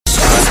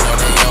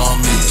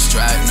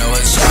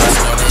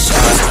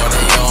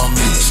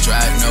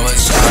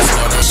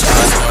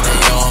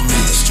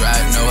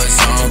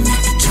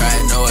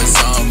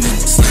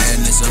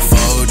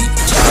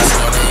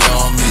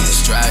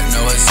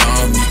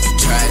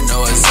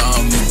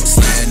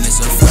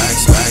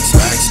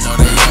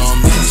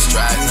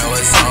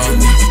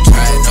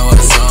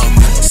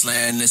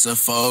this a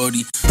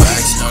 40.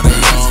 Racks know they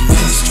on me,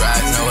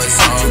 strap know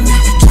it's on me,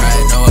 track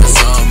know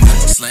it's on me,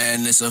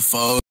 slaying this a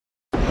 40.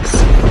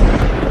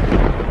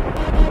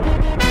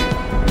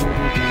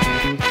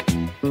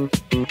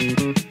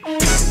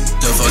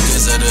 The fuck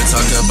is that to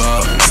talk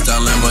about?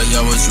 Styling, but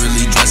y'all was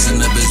really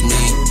dressing up as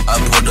me. I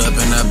pulled up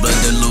in that blood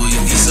to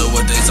Louis V, so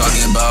what they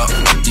talking about?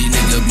 These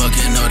niggas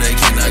bucking, no they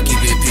cannot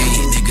keep it P.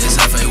 Niggas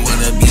half ain't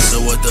wanna be,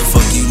 so what the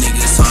fuck you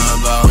niggas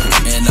talking about?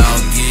 And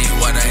I'll get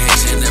why the hate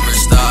shit never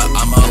stop.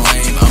 I'm a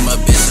lame, I'm a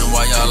bitch, and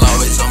why y'all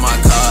always on my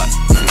cock?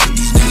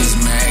 These niggas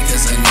mad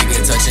cause a nigga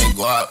touching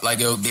guap like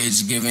your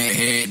bitch giving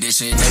head,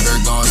 this shit never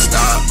gon'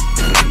 stop.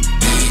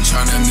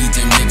 Tryna meet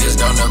them niggas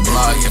down the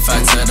block. If I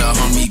tell the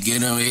homie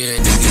get them here,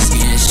 niggas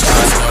getting shot.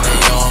 Know they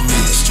on me,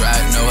 strap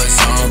know it's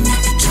on me,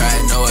 track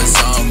know it's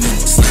on me,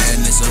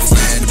 slaying this a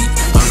flandy.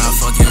 I'm not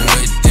fucking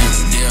with them,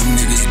 damn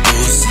niggas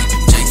boozy.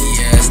 Jakey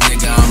ass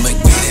nigga, I'ma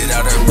get it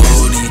out her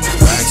booty.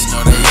 Racks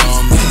know they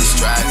on me,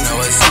 strap know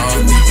it's on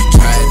me,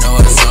 track know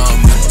it's on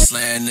me,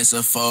 slaying this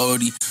a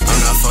 40. I'm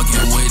not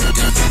fucking with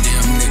them,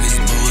 damn niggas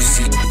boozy.